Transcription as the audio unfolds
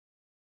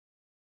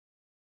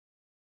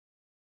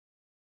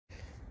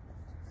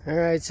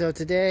Alright, so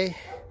today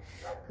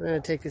we're going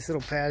to take this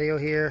little patio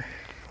here,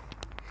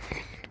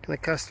 and the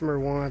customer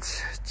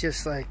wants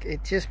just like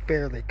it, just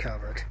barely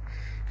covered.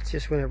 It's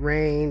just when it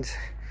rains,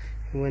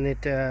 when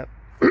it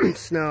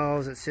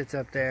snows, it sits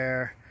up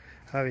there.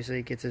 Obviously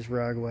it gets his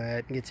rug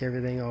wet, gets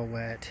everything all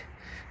wet.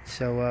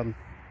 So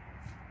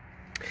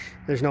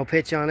there's no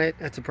pitch on it.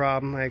 That's a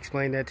problem. I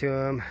explained that to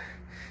him.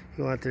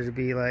 You want there to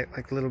be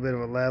like a little bit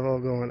of a level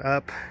going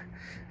up.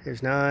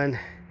 There's none.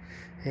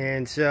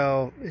 And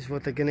so is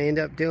what they're going to end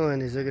up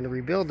doing is they're going to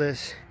rebuild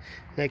this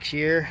next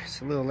year.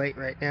 It's a little late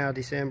right now,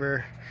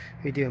 December.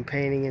 We're doing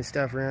painting and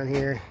stuff around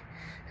here.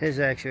 It's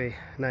actually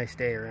a nice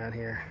day around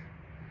here.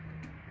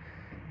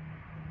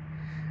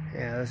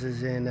 Yeah, this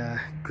is in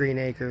Green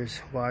Acres,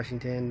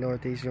 Washington,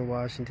 northeastern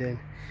Washington.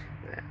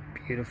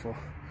 Beautiful.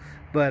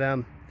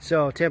 But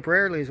so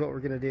temporarily is what we're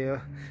going to do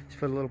is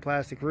put a little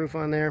plastic roof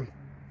on there.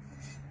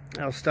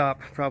 I'll stop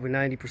probably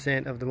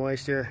 90% of the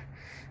moisture.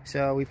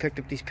 So we picked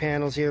up these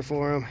panels here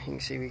for them. You can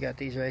see we got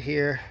these right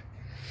here.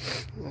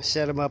 I'm going to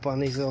set them up on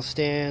these little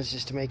stands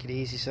just to make it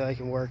easy so I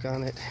can work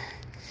on it.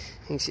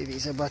 You can see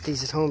these. I bought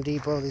these at Home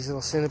Depot, these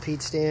little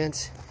centipede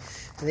stands.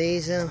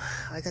 These,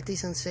 I got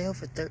these on sale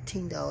for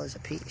 $13 a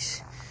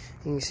piece.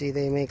 You can see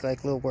they make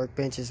like little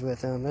workbenches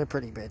with them. They're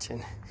pretty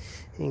bitchin'.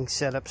 You can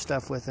set up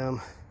stuff with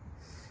them.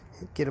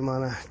 Get them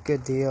on a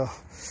good deal.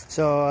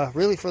 So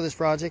really for this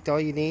project, all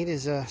you need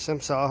is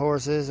some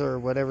sawhorses or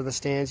whatever the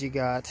stands you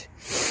got.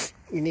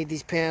 You need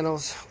these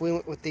panels. We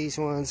went with these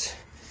ones.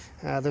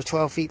 They're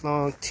 12 feet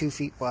long, 2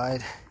 feet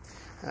wide.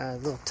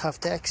 Little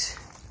Tuftex.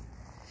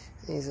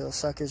 These little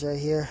suckers right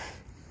here.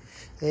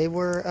 They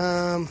were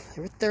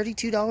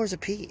 $32 a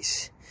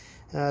piece.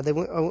 I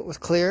went with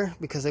clear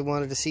because they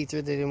wanted to see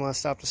through. They didn't want to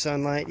stop the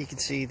sunlight. You can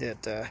see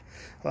that a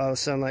lot of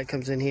sunlight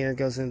comes in here and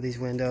goes into these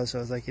windows. So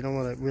I was like, you don't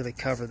want to really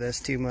cover this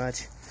too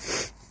much.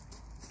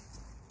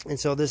 And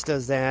so this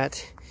does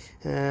that.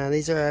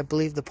 These are, I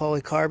believe, the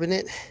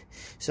polycarbonate.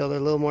 So they're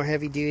a little more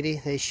heavy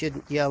duty. They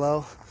shouldn't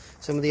yellow.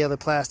 Some of the other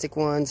plastic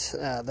ones,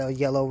 they'll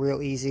yellow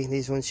real easy.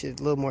 These ones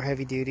should a little more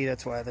heavy duty.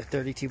 That's why they're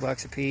 32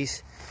 bucks a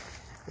piece.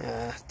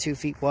 2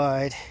 feet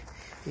wide.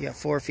 You got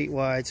 4 feet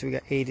wide, so we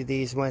got 8 of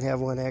these. Might have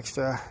one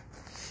extra.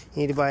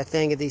 You need to buy a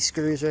thing of these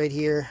screws right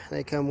here.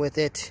 They come with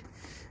it.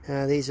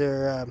 These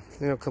are,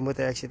 they don't come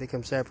with it, actually, they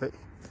come separate.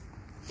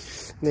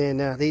 And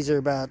then these are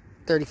about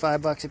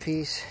 35 bucks a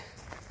piece.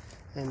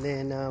 And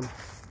then,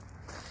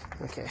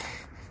 okay,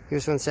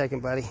 here's 1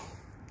 second, buddy.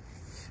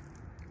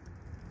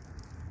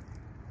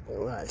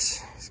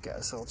 Nice. He's got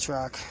his little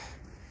truck.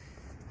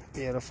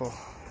 Beautiful.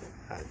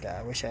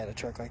 I wish I had a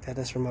truck like that.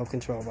 That's remote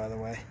control, by the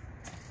way.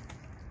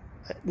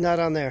 Not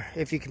on there,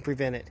 if you can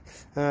prevent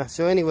it.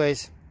 So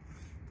anyways,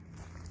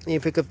 you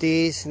pick up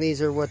these. And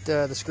these are what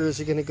the screws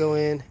are going to go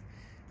in.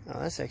 Oh,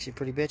 that's actually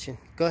pretty bitchin'.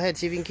 Go ahead,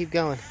 see if you can keep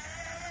going.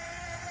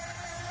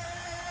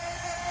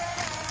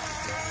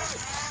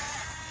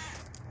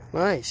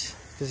 Nice.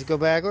 Does it go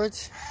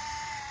backwards?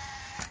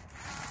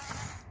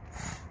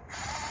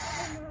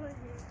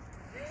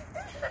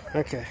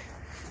 Okay.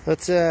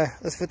 Let's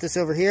put this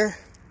over here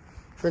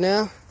for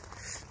now.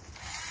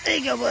 There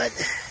you go, bud.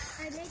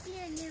 Are you making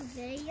a new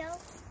video?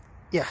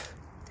 Yeah.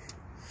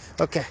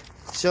 Okay.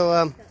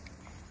 So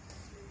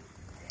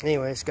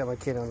anyways, got my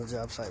kid on the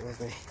job site with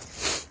me.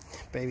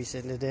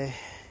 Babysitting today.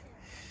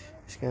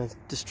 Just gonna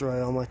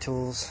destroy all my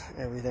tools,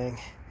 everything.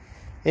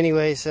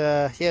 Anyways,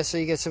 yeah, so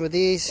you get some of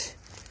these.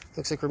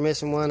 Looks like we're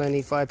missing one. I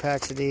need 5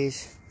 packs of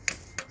these.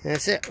 And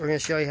that's it. We're gonna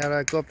show you how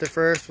to go up there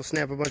first. We'll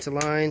snap a bunch of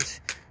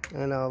lines.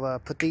 And I'll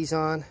put these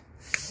on.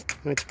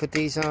 Once you put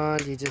these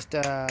on, you just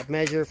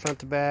measure front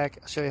to back.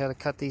 I'll show you how to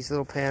cut these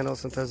little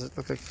panels. Sometimes it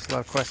looks like there's a lot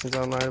of questions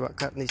online about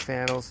cutting these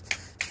panels.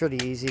 It's pretty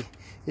easy.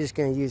 You're just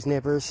going to use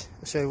nippers.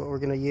 I'll show you what we're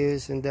going to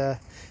use, and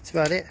that's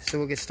about it. So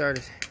we'll get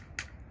started.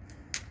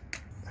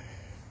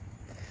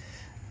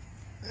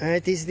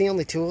 Alright, these are the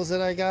only tools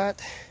that I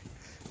got.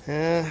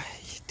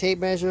 Tape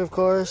measure, of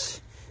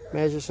course.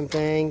 Measure some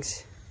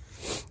things.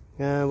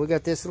 We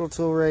got this little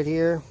tool right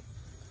here.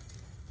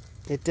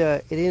 It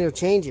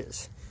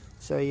interchanges.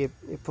 So you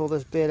pull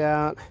this bit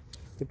out,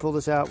 you pull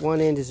this out. One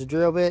end is a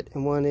drill bit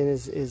and one end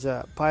is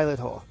a pilot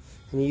hole.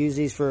 And you use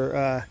these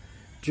for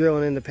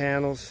drilling in the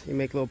panels. You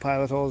make little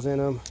pilot holes in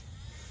them.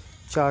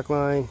 Chalk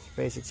line,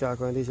 basic chalk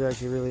line. These are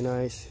actually really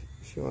nice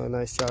if you want a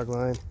nice chalk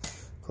line.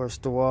 Of course,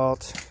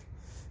 DeWalt.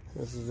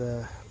 This is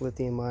the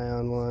lithium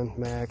ion one,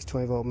 max,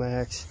 20 volt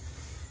max.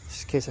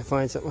 Just in case I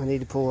find something I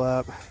need to pull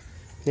up.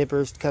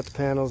 Nippers to cut the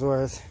panels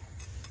worth.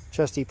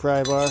 Trusty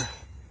pry bar.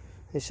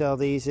 They sell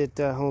these at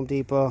Home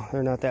Depot.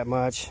 They're not that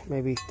much,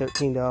 maybe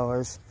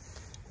 $13.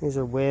 These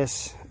are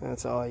WIS.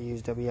 That's all I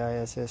use,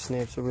 W-I-S-S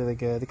snips. Are really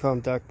good. They call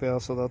them duckbill,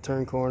 so they'll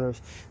turn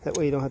corners. That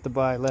way you don't have to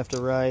buy left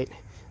or right.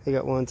 They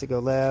got ones that go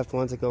left,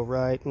 ones that go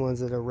right, and ones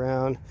that are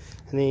round.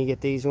 And then you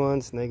get these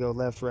ones, and they go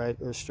left, right,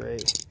 or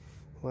straight.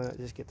 Why not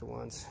just get the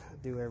ones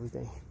that do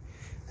everything?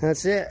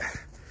 That's it.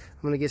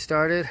 I'm going to get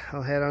started.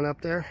 I'll head on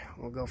up there.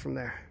 We'll go from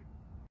there.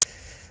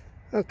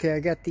 Okay, I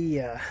got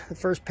the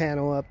first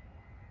panel up.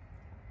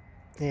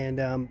 And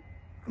I'm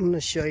going to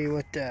show you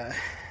what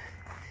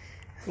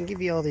and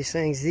give you all these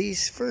things.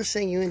 These first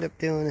thing you end up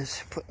doing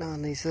is putting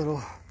on these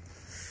little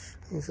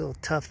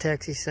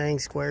Tuftex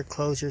things, square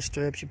closure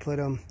strips. You put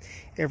them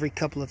every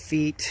couple of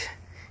feet,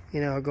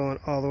 you know, going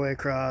all the way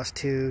across.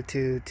 Two.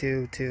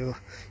 You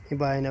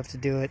buy enough to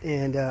do it.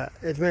 And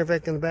as a matter of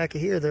fact, on the back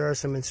of here there are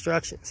some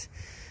instructions.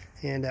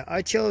 And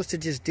I chose to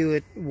just do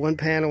it one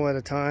panel at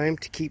a time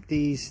to keep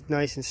these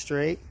nice and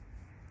straight.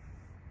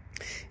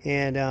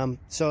 And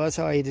so that's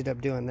how I ended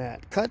up doing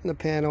that. Cutting the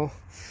panel,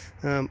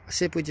 I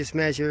simply just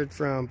measured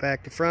from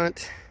back to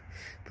front.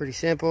 Pretty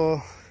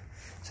simple.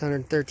 It's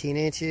 113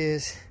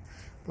 inches.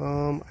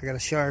 Boom. I got a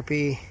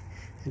Sharpie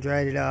and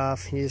dried it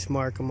off. You just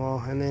mark them all.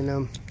 And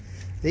then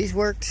these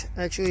worked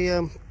actually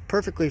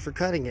perfectly for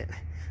cutting it.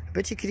 I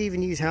bet you could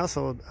even use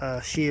household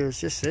shears,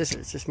 just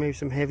scissors, just maybe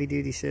some heavy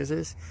duty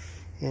scissors.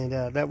 And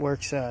that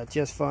works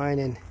just fine.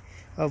 And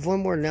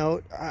one more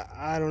note,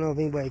 I don't know if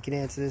anybody can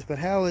answer this, but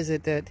how is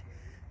it that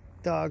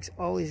dogs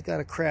always got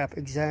to crap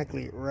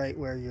exactly right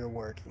where you're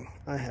working?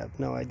 I have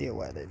no idea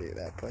why they do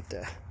that, but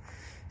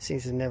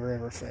seems to never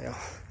ever fail.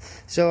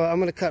 So I'm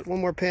going to cut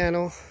one more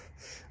panel.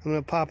 I'm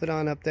going to pop it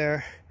on up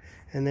there,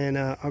 and then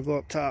I'll go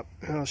up top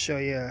and I'll show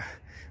you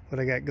what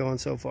I got going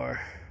so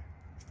far.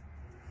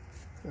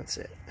 That's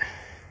it.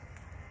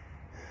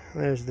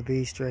 There's the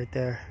beast right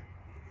there.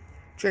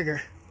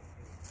 Trigger.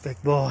 Big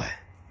boy.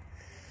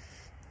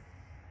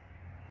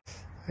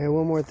 Alright,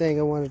 one more thing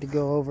I wanted to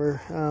go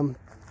over.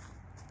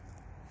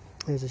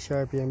 There's a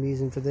Sharpie I'm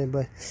using for them,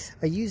 but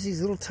I use these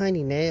little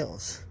tiny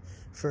nails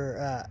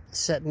for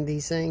setting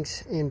these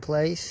things in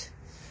place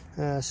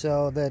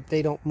so that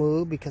they don't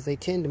move, because they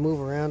tend to move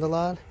around a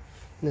lot.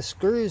 And the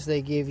screws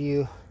they give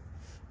you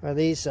are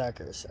these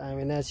suckers. I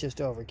mean, that's just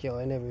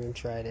overkill. I never even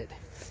tried it.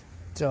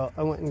 So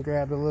I went and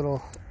grabbed a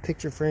little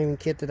picture framing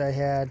kit that I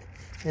had,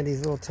 and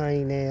these little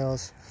tiny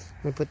nails.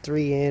 I'm going to put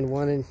 3 in,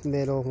 1 in the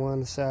middle, 1 on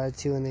the side,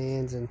 2 in the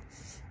ends, and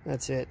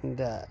that's it. And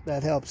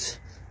that helps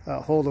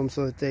hold them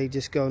so that they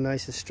just go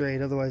nice and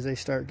straight. Otherwise they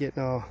start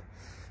getting all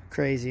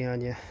crazy on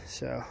you.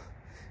 So,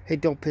 hey,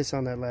 don't piss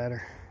on that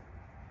ladder.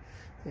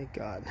 Thank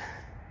God.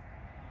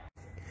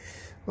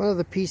 One of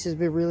the pieces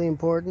been really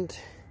important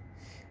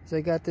is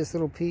I got this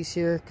little piece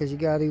here, because you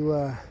got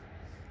to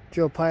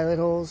drill pilot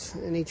holes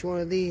in each one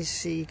of these.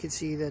 See, you can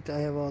see that I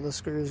have all the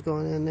screws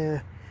going in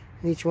there,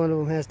 and each one of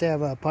them has to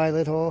have a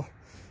pilot hole.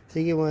 So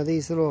you get one of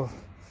these little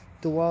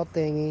DeWalt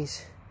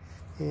thingies,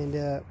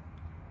 and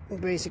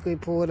basically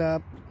pull it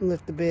up,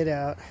 lift the bit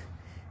out,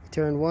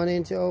 turn 1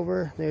 inch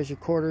over. There's your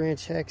 1/4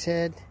 inch hex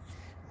head,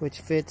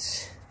 which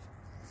fits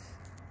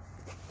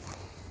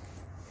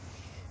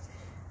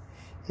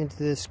into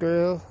the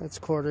screw. That's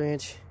 1/4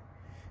 inch,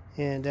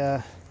 and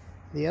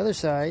the other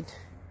side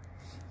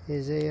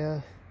is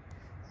a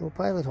little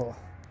pilot hole.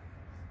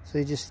 So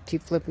you just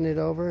keep flipping it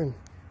over and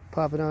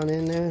pop it on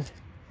in there,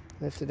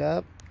 lift it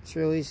up. It's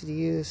real easy to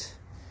use.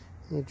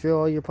 You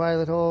drill all your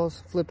pilot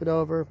holes, flip it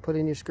over, put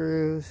in your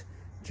screws,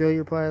 drill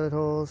your pilot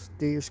holes,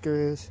 do your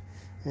screws,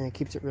 and it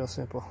keeps it real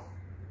simple.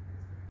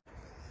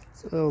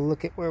 So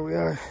look at where we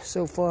are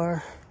so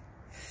far.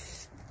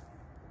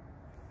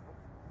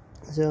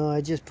 So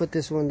I just put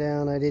this one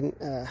down. I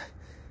didn't,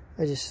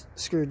 I just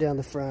screwed down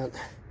the front.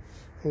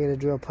 I'm gonna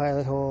drill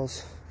pilot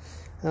holes.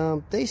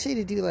 They say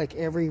to do like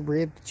every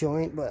ribbed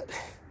joint, but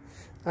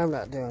I'm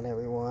not doing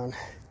every one.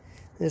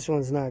 This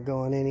one's not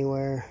going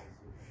anywhere.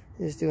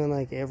 Just doing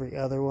like every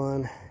other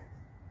one.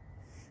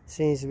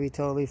 Seems to be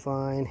totally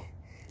fine.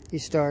 You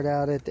start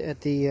out at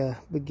the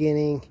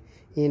beginning.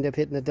 You end up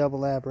hitting the double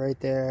lap right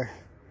there.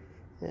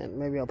 And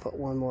maybe I'll put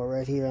one more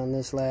right here on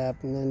this lap.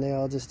 And then they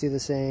all just do the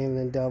same and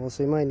then double.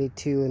 So you might need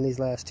 2 in these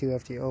last 2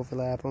 after you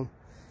overlap them.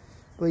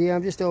 But yeah,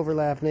 I'm just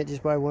overlapping it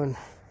just by 2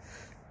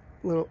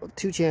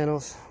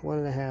 channels.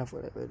 1.5,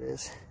 whatever it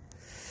is.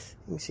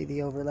 You can see the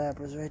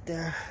overlappers right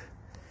there.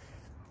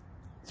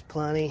 It's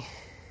plenty.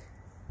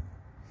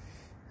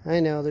 I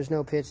know there's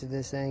no pitch to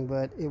this thing,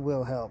 but it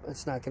will help.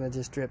 It's not going to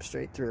just drip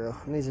straight through.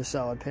 And these are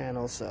solid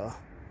panels,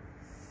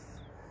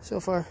 so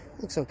far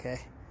looks okay.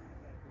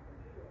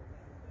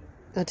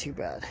 Not too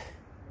bad.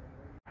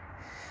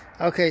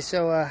 Okay,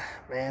 so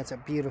man, it's a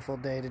beautiful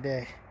day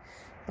today.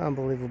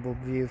 Unbelievable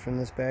view from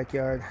this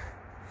backyard.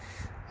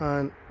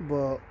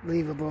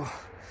 Unbelievable.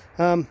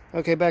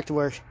 Okay, back to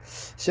work.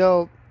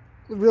 So,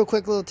 real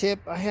quick little tip.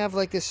 I have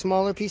like this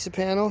smaller piece of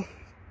panel.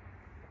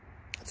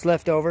 It's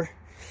left over.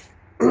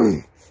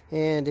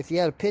 And if you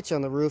had a pitch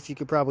on the roof, you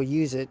could probably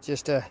use it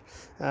just to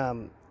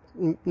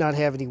not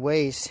have any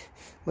waste.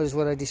 But is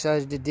what I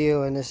decided to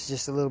do, and this is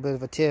just a little bit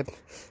of a tip,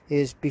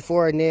 is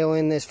before I nail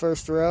in this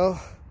first row,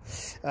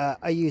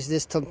 I use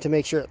this to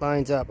make sure it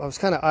lines up. I was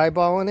kind of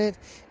eyeballing it,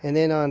 and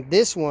then on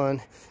this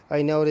one,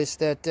 I noticed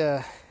that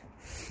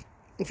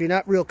if you're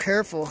not real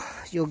careful,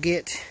 you'll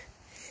get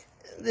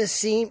this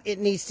seam. It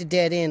needs to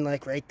dead end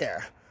like right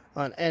there.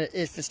 And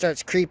if it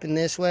starts creeping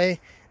this way,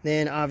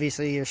 then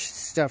obviously your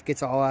stuff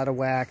gets all out of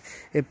whack.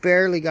 It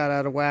barely got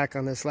out of whack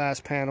on this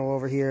last panel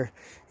over here,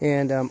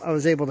 and I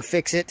was able to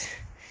fix it.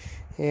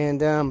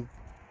 And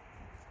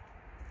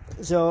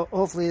So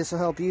hopefully this will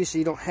help you so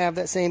you don't have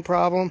that same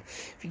problem.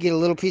 If you get a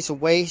little piece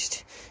of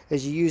waste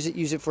as you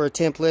use it for a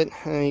template.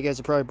 I know you guys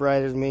are probably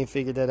brighter than me and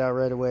figured that out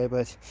right away,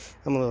 but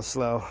I'm a little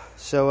slow.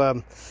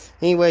 So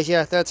anyways,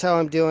 yeah, that's how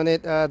I'm doing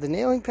it. The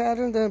nailing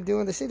pattern that I'm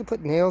doing, they say to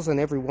put nails on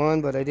every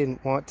one, but I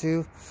didn't want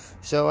to.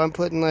 So I'm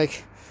putting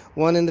like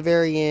one in the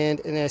very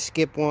end, and then I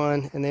skip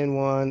one, and then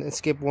one, and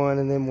skip one,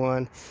 and then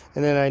one,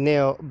 and then I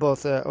nail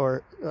both,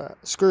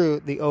 screw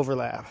the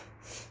overlap.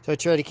 So I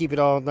try to keep it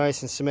all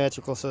nice and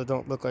symmetrical so it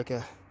don't look like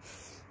a,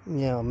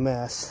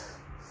 mess.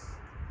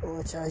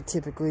 Which I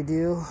typically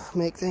do,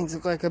 make things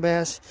look like a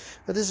mess.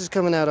 But this is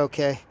coming out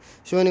okay.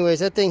 So anyways,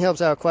 that thing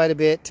helps out quite a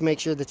bit to make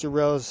sure that your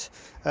rows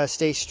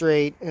stay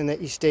straight and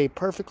that you stay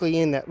perfectly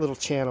in that little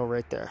channel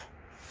right there.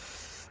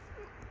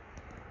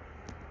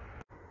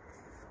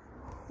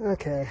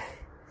 Okay,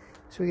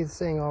 so we get this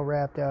thing all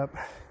wrapped up.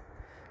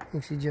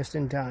 Actually just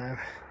in time.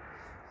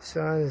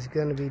 Sun is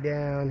going to be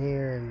down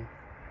here in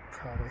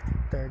probably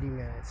 30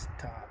 minutes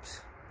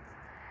tops.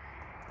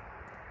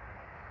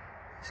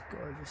 It's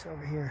gorgeous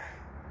over here.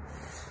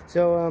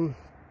 So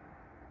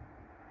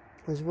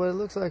this is what it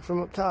looks like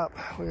from up top.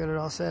 We got it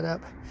all set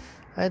up.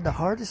 I had the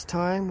hardest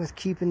time with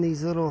keeping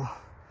these little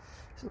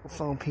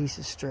foam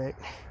pieces straight.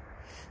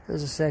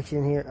 There's a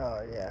section here.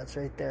 Oh yeah, it's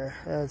right there.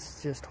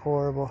 That's just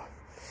horrible.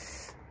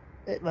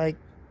 It like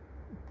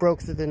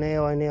broke through the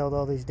nail. I nailed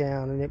all these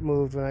down and it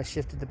moved when I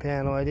shifted the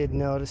panel. I didn't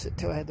notice it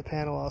till I had the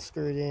panel all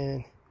screwed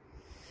in.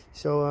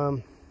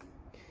 So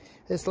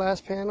this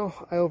last panel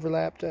I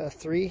overlapped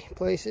 3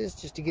 places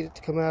just to get it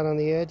to come out on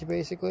the edge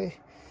basically.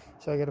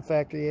 So I got a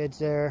factory edge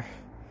there.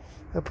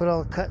 I put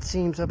all the cut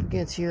seams up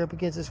against here, up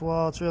against this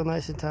wall. It's real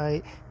nice and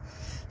tight.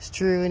 It's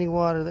true, any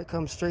water that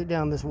comes straight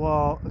down this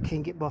wall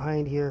can get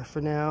behind here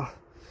for now.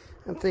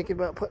 I'm thinking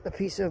about putting a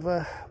piece of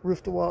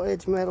roof to wall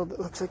edge metal that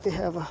looks like they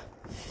have a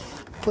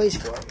place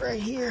for it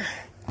right here.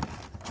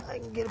 I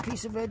can get a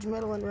piece of edge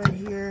metal in right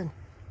here and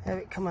have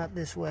it come out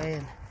this way,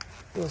 and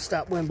it'll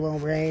stop wind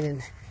blown rain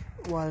and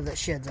water that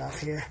sheds off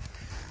here.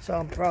 So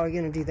I'm probably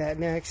going to do that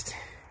next.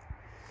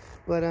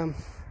 But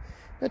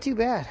not too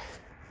bad.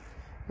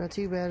 Not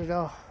too bad at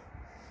all.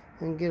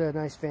 I can get a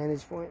nice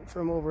vantage point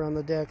from over on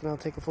the deck, and I'll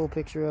take a full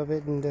picture of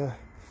it. And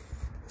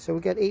so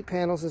we got 8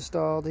 panels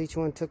installed. Each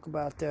one took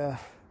about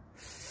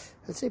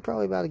I'd say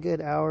probably about a good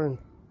hour and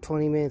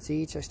 20 minutes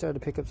each. I started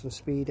to pick up some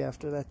speed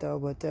after that though,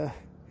 but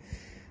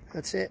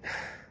that's it.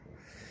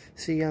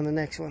 See you on the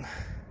next one.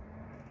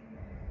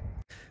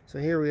 So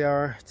here we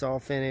are, it's all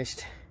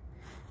finished,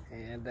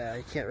 and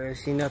you can't really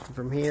see nothing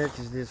from here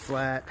because it is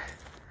flat.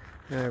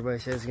 And everybody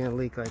says it's gonna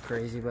leak like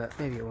crazy, but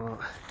maybe it won't.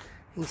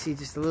 You can see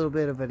just a little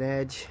bit of an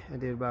edge. I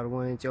did about a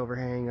 1-inch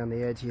overhang on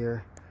the edge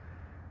here.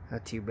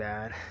 Not too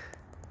bad.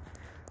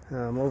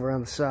 Over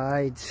on the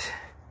sides,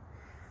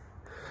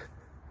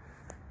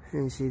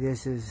 you see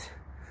this is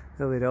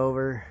a little bit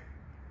over,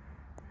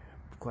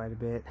 quite a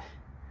bit.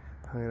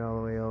 Hung it all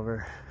the way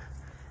over.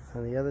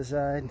 On the other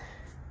side,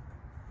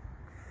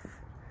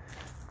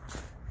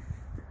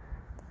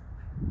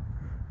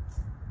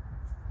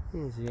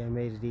 you see I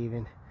made it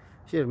even.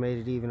 Should have made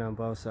it even on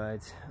both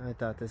sides. I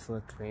thought this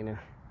looked cleaner.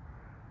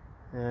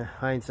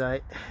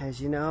 Hindsight,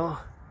 as you know.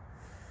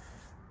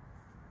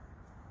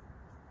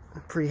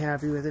 I'm pretty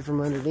happy with it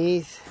from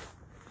underneath.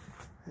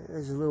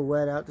 There's a little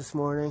wet out this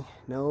morning.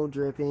 No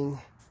dripping,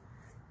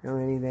 no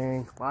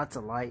anything. Lots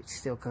of light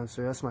still comes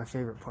through. That's my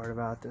favorite part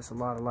about this. A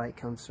lot of light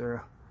comes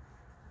through.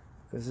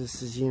 Because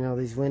this is,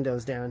 these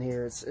windows down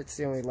here, it's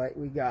the only light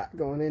we got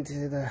going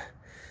into the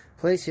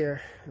place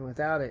here. And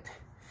without it,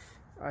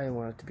 I didn't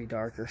want it to be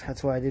darker.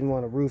 That's why I didn't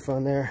want a roof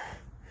on there.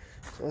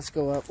 So let's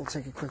go up. We'll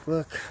take a quick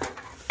look.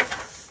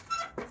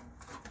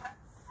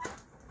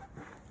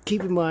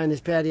 Keep in mind,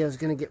 this patio is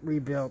going to get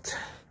rebuilt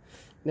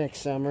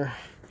next summer.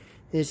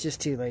 It's just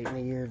too late in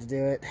the year to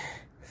do it.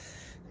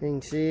 You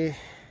can see,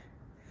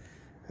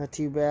 not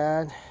too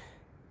bad.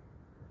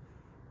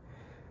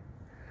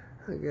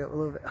 I'll get a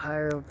little bit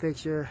higher of a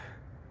picture.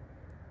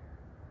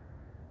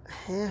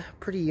 Yeah,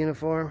 pretty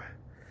uniform.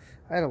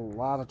 I had a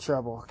lot of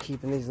trouble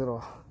keeping these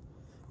little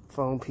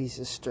foam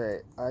pieces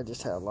straight. I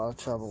just had a lot of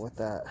trouble with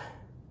that.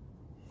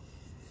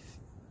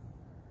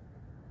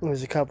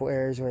 There's a couple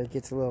areas where it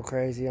gets a little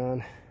crazy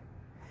on.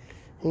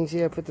 You can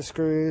see I put the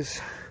screws.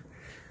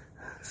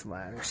 This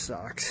ladder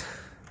sucks.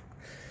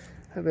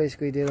 I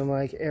basically did them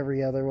like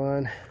every other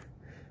one.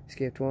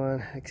 Skipped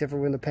one, except for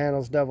when the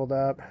panels doubled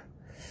up.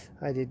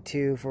 I did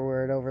 2 for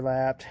where it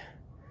overlapped,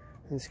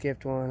 and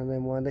skipped one, and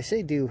then one. They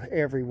say do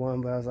every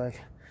one, but I was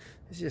like,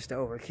 it's just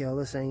overkill.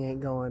 This thing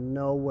ain't going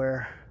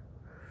nowhere.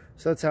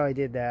 So that's how I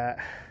did that.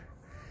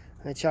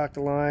 I chalked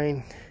a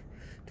line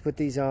to put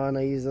these on.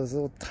 I used those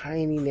little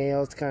tiny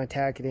nails to kind of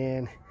tack it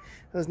in.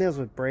 Those nails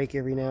would break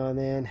every now and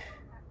then.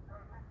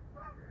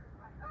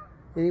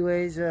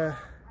 Anyways, it's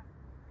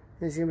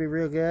gonna be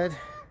real good.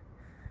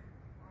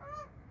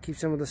 Keep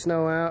some of the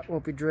snow out,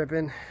 won't be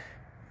dripping.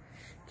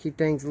 Keep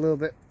things a little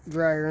bit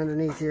drier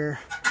underneath here.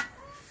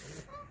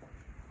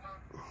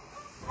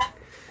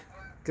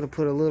 Gonna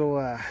put a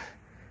little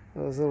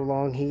Those little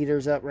long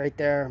heaters up right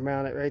there,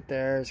 mount it right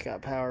there. It's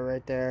got power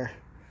right there.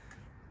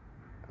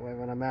 That way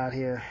when I'm out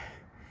here,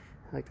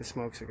 I like to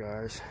smoke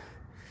cigars.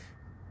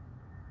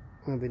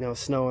 There'll be no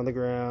snow on the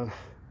ground.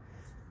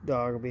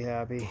 Dog will be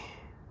happy.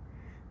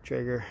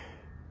 Trigger.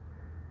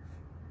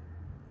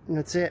 And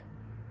that's it.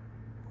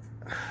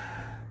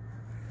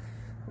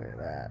 Look at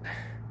that.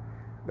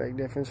 Big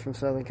difference from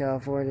Southern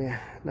California.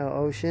 No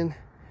ocean,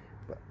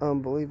 but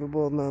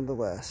unbelievable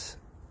nonetheless.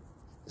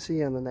 See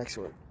you on the next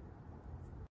one.